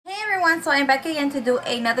everyone, so I'm back again to do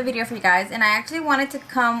another video for you guys, and I actually wanted to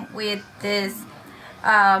come with this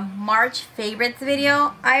March favorites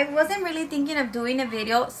video. I wasn't really thinking of doing a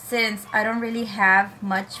video since I don't really have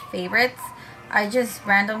much favorites. I just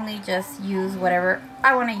randomly just use whatever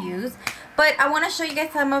I want to use, but I want to show you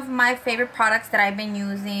guys some of my favorite products that I've been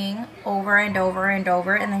using over and over and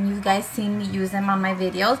over, and then you guys seen me use them on my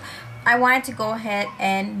videos. I wanted to go ahead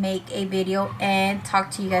and make a video and talk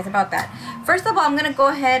to you guys about that. First of all, I'm going to go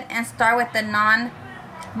ahead and start with the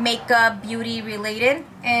non-makeup beauty related.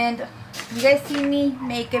 And you guys see me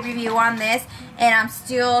make a review on this, and I'm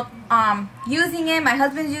still using it. My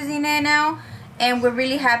husband's using it now, and we're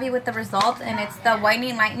really happy with the result. And it's the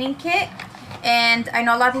Whitening Lightning Kit. And I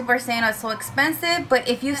know a lot of people are saying it's so expensive, but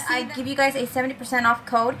if you see, I give you guys a 70% off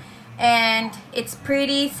code. And it's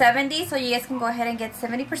pretty 70, so you guys can go ahead and get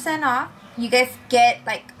 70% off. You guys get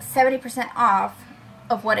like 70% off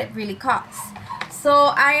of what it really costs. So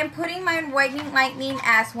I am putting my Whitening Lightning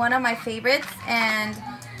as one of my favorites, and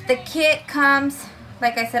the kit comes,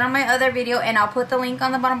 like I said on my other video, and I'll put the link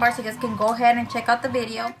on the bottom bar so you guys can go ahead and check out the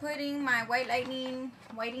video. I'm putting my Whitening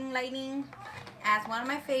Lightning as one of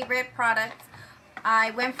my favorite products. I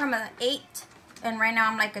went from an 8 and right now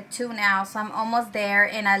I'm like a 2 now, so I'm almost there,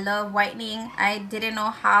 and I love whitening. I didn't know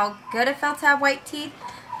how good it felt to have white teeth.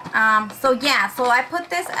 So yeah, so I put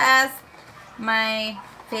this as my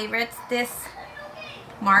favorites this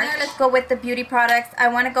March. Now let's go with the beauty products. I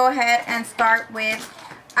want to go ahead and start with,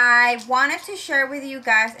 I wanted to share with you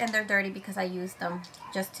guys, and they're dirty because I used them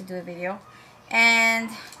just to do a video. And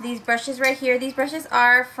these brushes right here, these brushes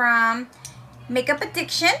are from Makeup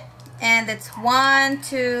Addiction. And it's 1,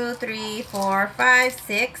 2, 3, 4, 5,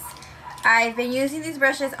 6. I've been using these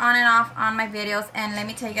brushes on and off on my videos, and let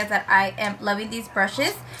me tell you guys that I am loving these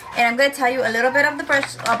brushes. And I'm going to tell you a little bit of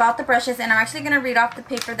about the brushes, and I'm actually going to read off the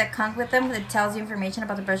paper that comes with them. It tells you information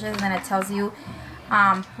about the brushes, and then it tells you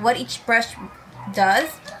what each brush does.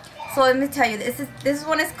 So let me tell you, this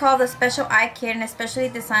one is called the Special Eye Kit, and especially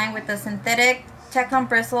designed with the synthetic Teflon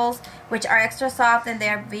bristles, which are extra soft, and they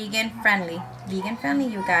are vegan friendly. Vegan friendly,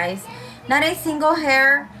 you guys. Not a single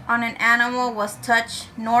hair on an animal was touched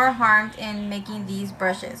nor harmed in making these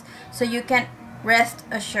brushes, so you can rest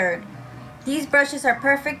assured. These brushes are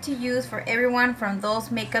perfect to use for everyone from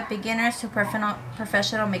those makeup beginners to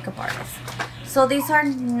professional makeup artists. So these are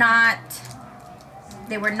not,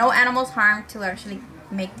 there were no animals harmed to actually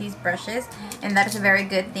make these brushes, and that is a very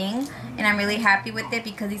good thing, and I'm really happy with it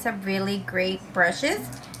because these are really great brushes.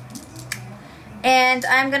 And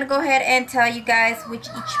I'm gonna go ahead and tell you guys which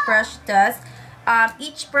each brush does.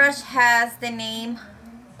 Each brush has the name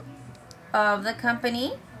of the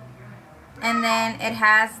company, and then it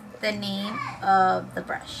has the name of the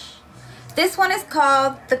brush. This one is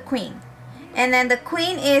called the Queen, and then the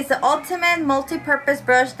Queen is the ultimate multi-purpose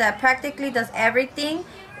brush that practically does everything.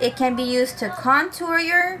 It can be used to contour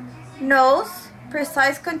your nose,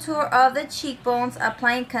 precise contour of the cheekbones,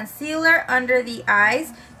 applying concealer under the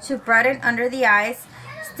eyes to brighten under the eyes,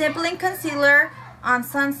 stippling concealer on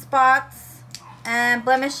sunspots and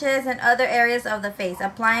blemishes and other areas of the face,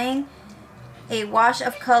 applying a wash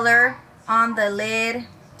of color on the lid.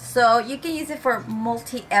 So you can use it for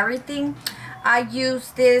everything. I use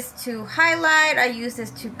this to highlight, I use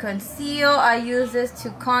this to conceal, I use this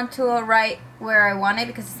to contour right where I want it,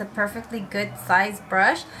 because it's a perfectly good size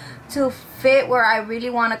brush to fit where I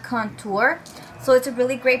really want to contour. So it's a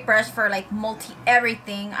really great brush for like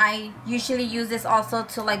everything. I usually use this also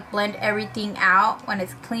to like blend everything out when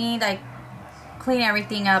it's cleaned. I clean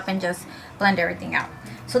everything up and just blend everything out.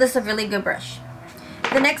 So this is a really good brush.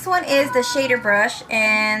 The next one is the shader brush,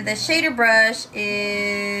 and the shader brush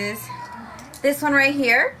is this one right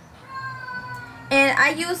here, and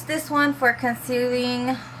I use this one for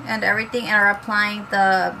concealing and everything, and applying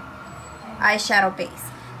the eyeshadow base.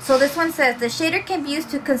 So this one says the shader can be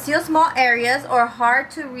used to conceal small areas or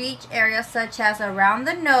hard to reach areas such as around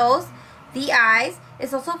the nose, the eyes.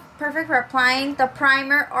 It's also perfect for applying the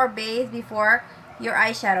primer or base before your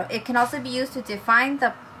eyeshadow. It can also be used to define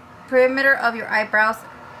the perimeter of your eyebrows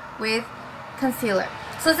with concealer.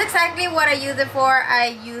 So it's exactly what I use it for. I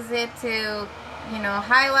use it to, you know,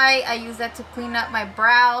 highlight. I use it to clean up my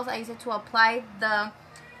brows. I use it to apply the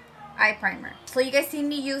eye primer. So you guys see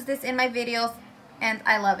me use this in my videos, and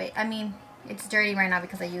I love it. I mean, it's dirty right now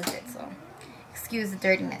because I used it, so excuse the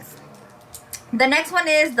dirtiness. The next one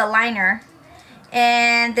is the liner,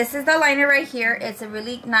 and this is the liner right here. It's a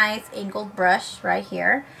really nice angled brush right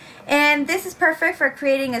here, and this is perfect for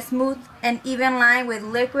creating a smooth and even line with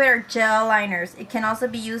liquid or gel liners. It can also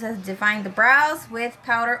be used as defining the brows with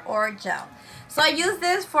powder or gel. So I use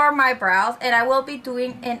this for my brows, and I will be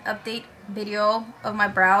doing an update video of my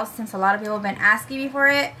brows since a lot of people have been asking me for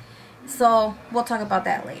it. So we'll talk about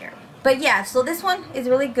that later. But yeah, so this one is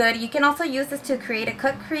really good. You can also use this to create a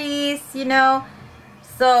cut crease, you know.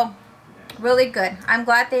 So really good. I'm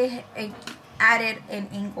glad they added an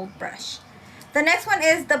angled brush. The next one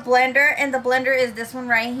is the blender, and the blender is this one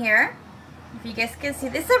right here. If you guys can see,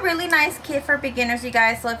 this is a really nice kit for beginners, you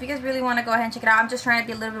guys. So if you guys really want to go ahead and check it out, I'm just trying to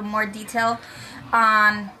be a little bit more detailed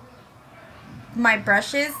on my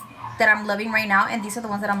brushes that I'm loving right now, and these are the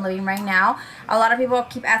ones that I'm loving right now. A lot of people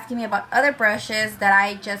keep asking me about other brushes that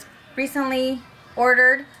I just recently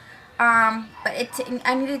ordered, but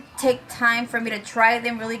I need to take time for me to try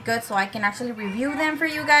them really good so I can actually review them for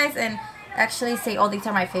you guys and actually say, oh, these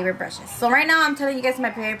are my favorite brushes. So right now I'm telling you guys my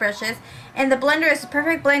favorite brushes, and the blender is a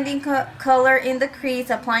perfect blending color in the crease,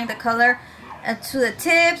 applying the color to the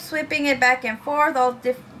tip, sweeping it back and forth, all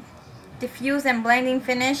diffuse and blending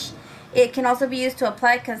finish. It can also be used to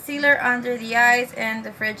apply concealer under the eyes and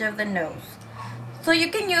the bridge of the nose. So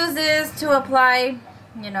you can use this to apply,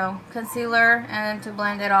 you know, concealer and to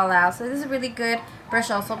blend it all out. So this is a really good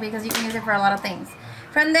brush also because you can use it for a lot of things.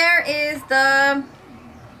 From there is the,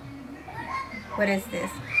 what is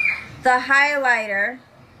this? The highlighter.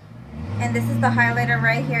 And this is the highlighter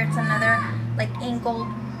right here. It's another like angled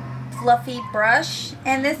fluffy brush.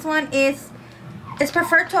 And this one is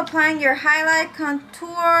preferred to applying your highlight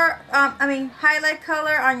highlight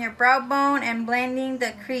color on your brow bone and blending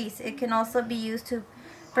the crease. It can also be used to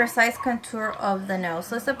precise contour of the nose.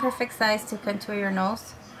 So it's a perfect size to contour your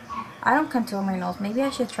nose. I don't contour my nose. Maybe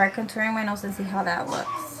I should try contouring my nose and see how that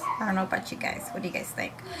looks. I don't know about you guys. What do you guys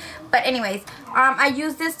think? But anyways, I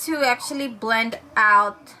use this to actually blend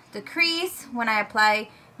out the crease when I apply,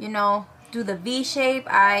 you know, do the V shape.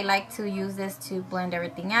 I like to use this to blend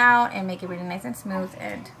everything out and make it really nice and smooth.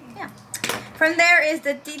 And yeah, from there is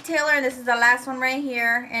the detailer, and this is the last one right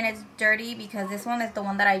here, and it's dirty because this one is the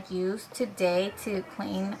one that I used today to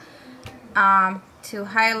clean, to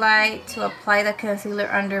highlight, to apply the concealer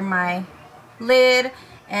under my lid,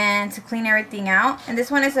 and to clean everything out. And this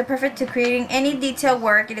one is perfect to creating any detail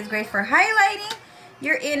work. It is great for highlighting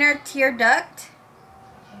your inner tear duct,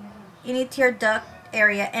 any tear duct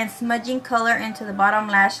area, and smudging color into the bottom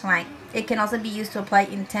lash line. It can also be used to apply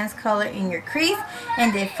intense color in your crease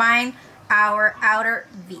and define our outer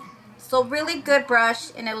V. So really good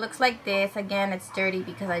brush, and it looks like this. Again, it's dirty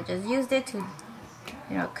because I just used it to,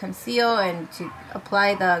 you know, conceal and to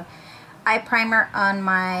apply the eye primer on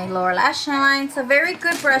my lower lash line. So very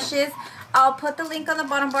good brushes. I'll put the link on the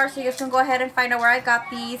bottom bar so you guys can go ahead and find out where I got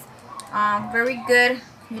these. Very good,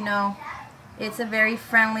 you know, it's a very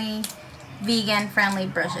friendly, vegan friendly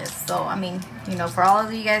brushes. So I mean, you know, for all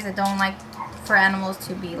of you guys that don't like for animals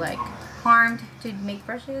to be like harmed to make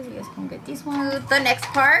brushes, you guys can get these ones. The next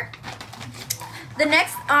part, the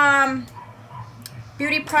next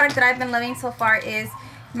beauty product that I've been loving so far is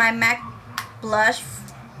my MAC blush,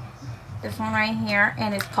 this one right here,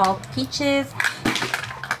 and it's called Peaches.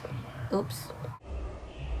 Oops.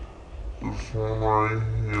 This one right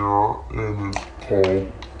here, and it's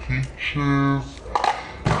called Peaches.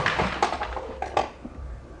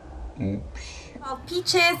 Called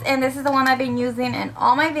Peaches, and this is the one I've been using in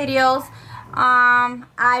all my videos.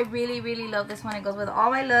 I really love this one. It goes with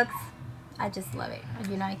all my looks. I just love it.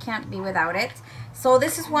 You know, I can't be without it. So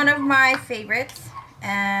this is one of my favorites,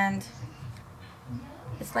 and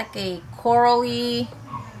it's like a corally,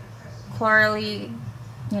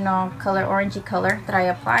 you know, color, orangey color that I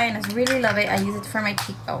apply, and I really love it. I use it for my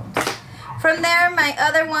cheekbones. From there, my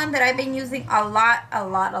other one that I've been using a lot,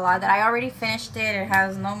 that I already finished it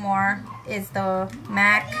has no more, is the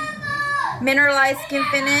MAC Mineralized Skin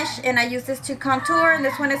Finish, and I use this to contour, and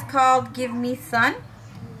this one is called Give Me Sun.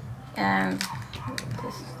 And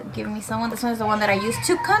this is the Give Me Sun one. This one is the one that I use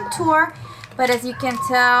to contour, but as you can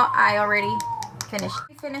tell, I already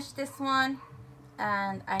finished this one,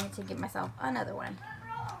 and I need to give myself another one.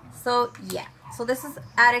 So yeah, so this is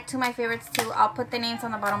added to my favorites too. I'll put the names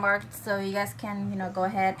on the bottom bar so you guys can, you know, go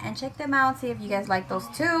ahead and check them out, see if you guys like those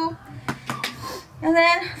too. And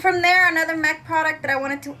then from there, another MAC product that I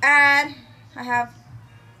wanted to add, I have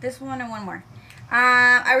this one and one more.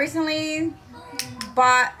 I recently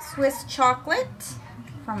bought Swiss chocolate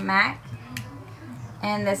from MAC,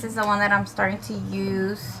 and this is the one that I'm starting to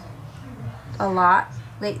use a lot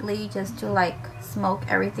lately, just to like smoke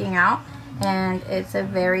everything out. And it's a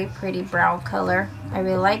very pretty brown color. I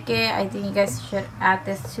really like it. I think you guys should add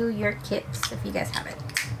this to your kits if you guys have it.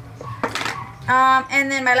 And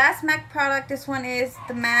then my last MAC product, this one is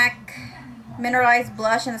the MAC Mineralized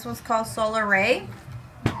Blush, and this one's called Solar Ray.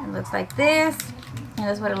 It looks like this, and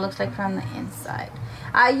that's what it looks like from the inside.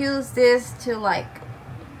 I use this to like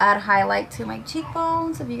add highlight to my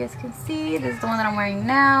cheekbones. If you guys can see, this is the one that I'm wearing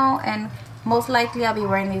now, and most likely I'll be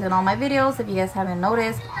wearing these in all my videos. If you guys haven't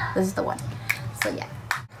noticed, this is the one. So yeah,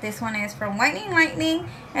 this one is from Whitening,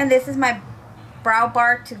 and this is my brow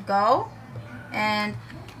bar to go, and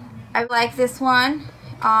I like this one.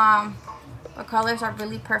 The colors are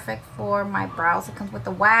really perfect for my brows. It comes with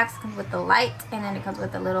the wax, it comes with the light, and then it comes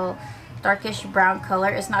with a little darkish brown color.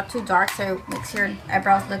 It's not too dark, so it makes your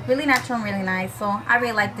eyebrows look really natural and really nice. So I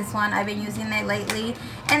really like this one. I've been using it lately,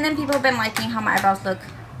 and then people have been liking how my eyebrows look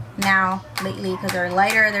now lately because they're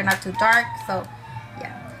lighter, they're not too dark. So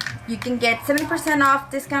yeah, you can get 70%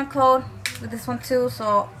 off discount code with this one too.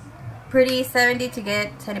 So pretty 70 to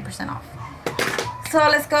get 20% off. So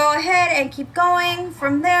let's go ahead and keep going.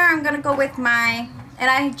 From there, I'm gonna go with my, and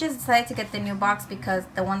I just decided to get the new box because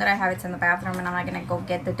the one that I have, it's in the bathroom, and I'm not gonna go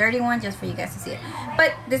get the dirty one just for you guys to see it.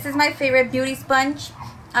 But this is my favorite beauty sponge.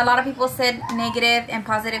 A lot of people said negative and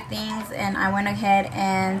positive things, and I went ahead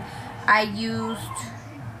and I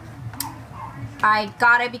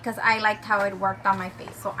got it because I liked how it worked on my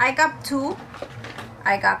face. So I got two.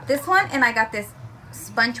 I got this one and I got this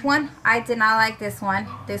sponge one. I did not like this one.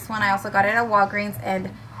 This one I also got it at Walgreens, and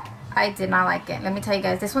I did not like it. Let me tell you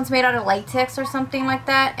guys, this one's made out of latex or something like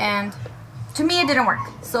that, and to me it didn't work.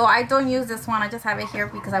 So I don't use this one. I just have it here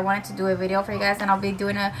because I wanted to do a video for you guys, and I'll be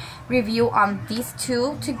doing a review on these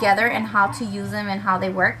two together and how to use them and how they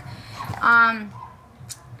work.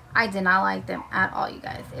 I did not like them at all, you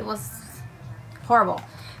guys. It was horrible.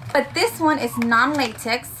 But this one is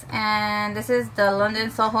non-latex, and this is the London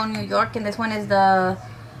Soho New York, and this one is the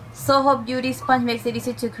Soho Beauty Sponge. Makes it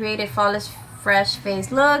easy to create a flawless fresh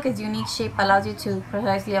face look. Its unique shape allows you to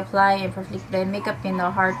precisely apply and perfectly blend makeup in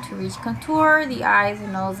the hard to reach contour, the eyes, the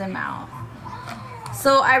nose, and mouth.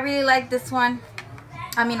 So I really like this one.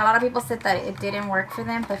 I mean, a lot of people said that it didn't work for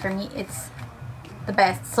them, but for me it's the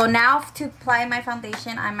best. So now to apply my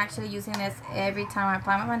foundation, I'm actually using this every time I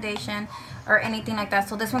apply my foundation or anything like that.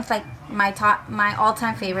 So this one's like my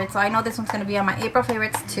all-time favorite. So I know this one's going to be on my April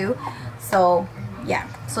favorites too. So yeah,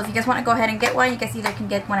 so if you guys want to go ahead and get one, you guys either can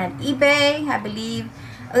get one at eBay, I believe.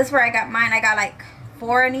 This is where I got mine. I got like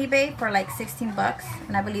 4 on eBay for like 16 bucks,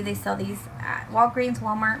 and I believe they sell these at Walgreens,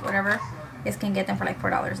 Walmart, whatever. You guys can get them for like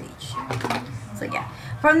 $4 each. So yeah,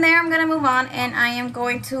 from there I'm gonna move on, and I am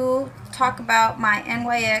going to talk about my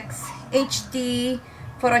NYX HD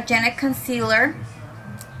Photogenic Concealer.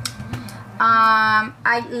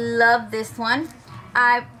 I love this one.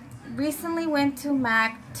 I recently went to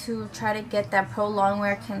MAC to try to get that Pro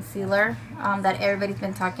Longwear concealer that everybody's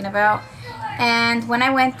been talking about, and when I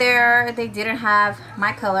went there they didn't have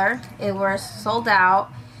my color. It was sold out,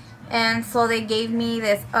 and so they gave me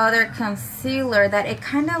this other concealer that it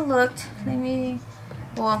kind of looked,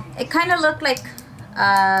 it kind of looked like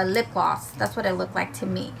lip gloss. That's what it looked like to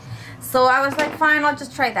me. So I was like, fine, I'll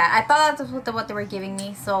just try that. I thought that was what they were giving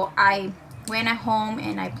me, so I went at home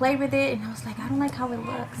and I played with it, and I was like, I don't like how it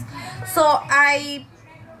looks. So I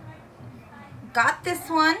got this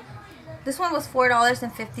one. This one was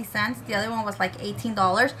 $4.50. The other one was like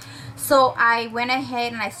 $18. So I went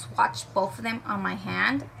ahead and I swatched both of them on my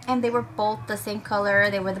hand, and they were both the same color.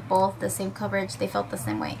 They were both the same coverage. They felt the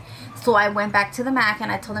same way. So I went back to the MAC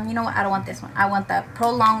and I told them, you know what, I don't want this one. I want the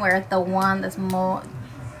Pro Longwear, the one that's more,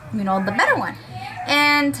 you know, the better one.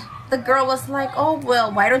 And the girl was like, oh,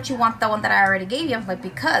 well, why don't you want the one that I already gave you? I was like,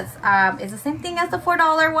 because it's the same thing as the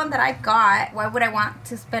 $4 one that I got. Why would I want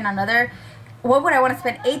to spend what would I want to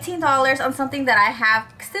spend $18 on something that I have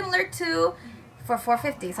similar to for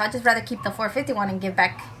 $4.50? So I'd just rather keep the $4.50 one and get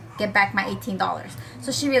back my $18.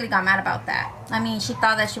 So she really got mad about that. I mean, she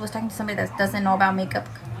thought that she was talking to somebody that doesn't know about makeup.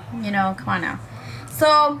 You know, come on now.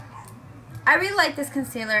 So I really like this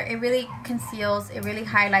concealer. It really conceals. It really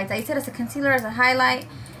highlights. I use it as a concealer, as a highlight,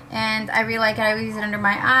 and I really like it. I use it under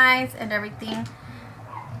my eyes and everything.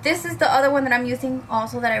 This is the other one that I'm using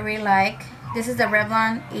also that I really like. This is the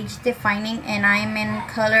Revlon Age Defining, and I'm in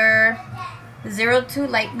color 02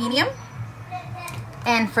 light medium.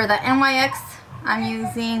 And for the NYX, I'm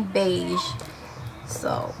using beige.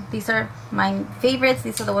 So these are my favorites.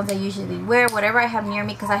 These are the ones I usually wear, whatever I have near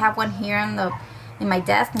me, because I have one here in my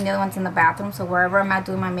desk, and the other one's in the bathroom. So wherever I'm at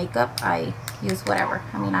doing my makeup, I use whatever.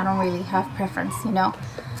 I mean, I don't really have preference, you know.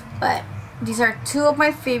 But these are two of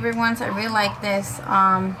my favorite ones. I really like this.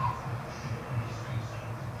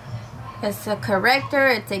 It's a corrector,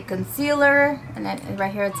 it's a concealer, and then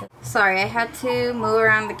right here it's sorry, I had to move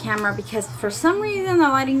around the camera because for some reason the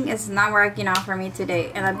lighting is not working out for me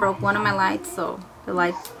today, and I broke one of my lights, so the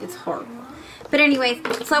light is horrible. But anyways,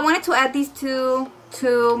 so I wanted to add these two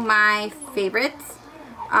to my favorites.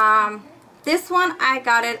 This one I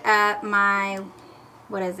got it at my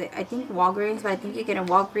what is it? I think Walgreens, but I think you get in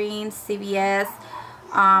Walgreens, CVS,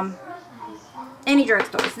 any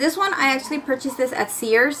drugstores. This one, I actually purchased this at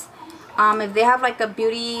Sears. If they have like a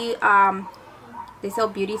beauty, they sell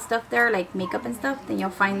beauty stuff there, like makeup and stuff, then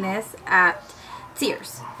you'll find this at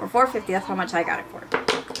Sears for $4.50. That's how much I got it for.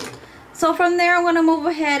 So from there, I'm going to move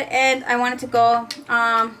ahead, and I wanted to go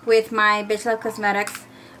with my Bitch Love Cosmetics.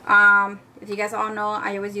 If you guys all know,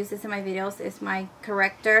 I always use this in my videos. It's my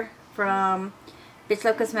corrector from Bitch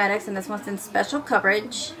Love Cosmetics, and this one's in special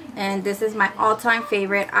coverage, and this is my all-time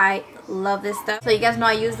favorite. I love this stuff. So you guys know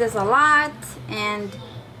I use this a lot, and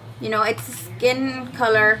you know, it's skin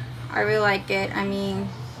color. I really like it. I mean,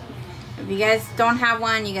 if you guys don't have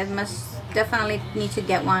one, you guys must definitely need to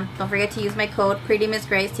get one. Don't forget to use my code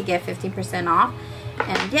PrettyMissGrace to get 15% off.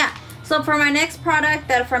 And yeah, so for my next product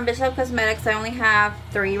that from Bitch Love Cosmetics, I only have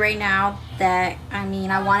 3 right now that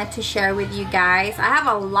I wanted to share with you guys. I have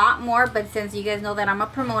a lot more, but since you guys know that I'm a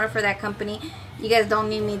promoter for that company, you guys don't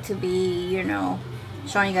need me to be, you know,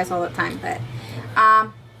 showing you guys all the time. But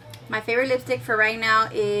my favorite lipstick for right now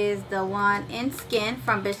is the one in Skin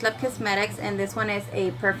from Bitch Love Cosmetics, and this one is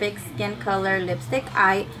a perfect skin color lipstick.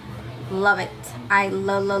 I love it. I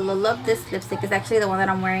love this lipstick. It's actually the one that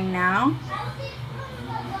I'm wearing now.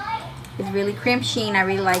 It's really cream sheen. I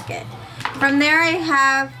really like it. From there, I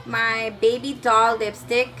have my baby doll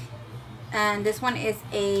lipstick, and this one is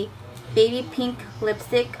a baby pink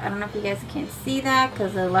lipstick. I don't know if you guys can see that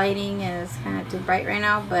because the lighting is kind of too bright right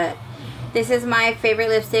now, but this is my favorite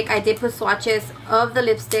lipstick. I did put swatches of the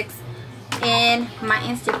lipsticks in my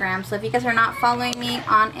Instagram, so if you guys are not following me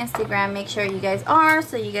on Instagram, make sure you guys are,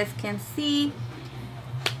 so you guys can see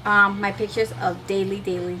my pictures of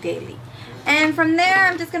daily. And from there,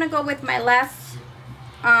 I'm just gonna go with my last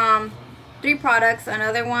 3 products.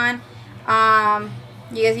 Another one,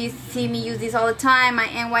 you guys see me use these all the time, my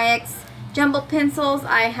NYX jumbo pencils.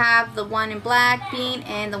 I have the one in black bean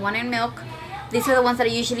and the one in milk. These are the ones that I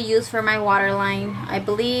usually use for my waterline, I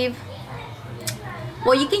believe.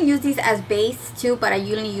 Well, you can use these as base too, but I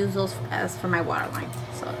usually use those as for my waterline.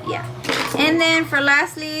 So yeah. And then for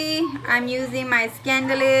lastly, I'm using my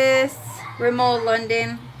Scandalous Rimmel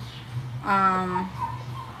London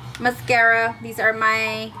mascara. These are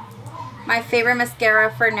my favorite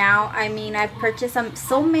mascara for now. I mean, I've purchased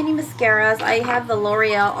so many mascaras. I have the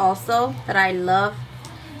L'Oreal also that I love,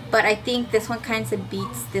 but I think this one kind of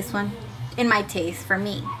beats this one in my taste, for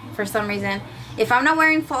me, for some reason. If I'm not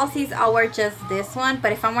wearing falsies, I'll wear just this one,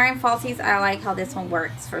 but if I'm wearing falsies, I like how this one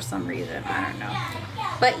works for some reason. I don't know,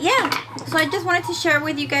 but yeah, so I just wanted to share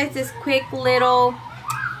with you guys this quick little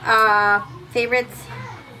favorites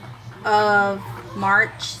of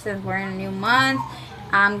March, since we're in a new month.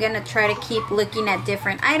 I'm gonna try to keep looking at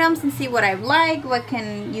different items and see what I like, what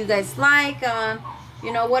can you guys like,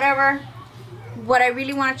 you know, whatever. What I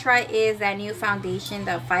really want to try is that new foundation,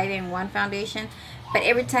 the 5-in-1 foundation, but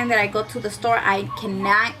every time that I go to the store, I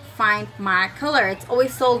cannot find my color. It's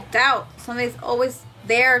always sold out. Somebody's always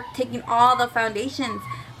there taking all the foundations.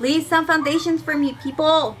 Leave some foundations for me,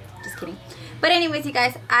 people. Just kidding. But anyways, you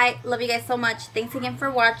guys, I love you guys so much. Thanks again for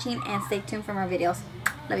watching, and stay tuned for more videos.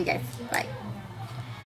 Love you guys. Bye.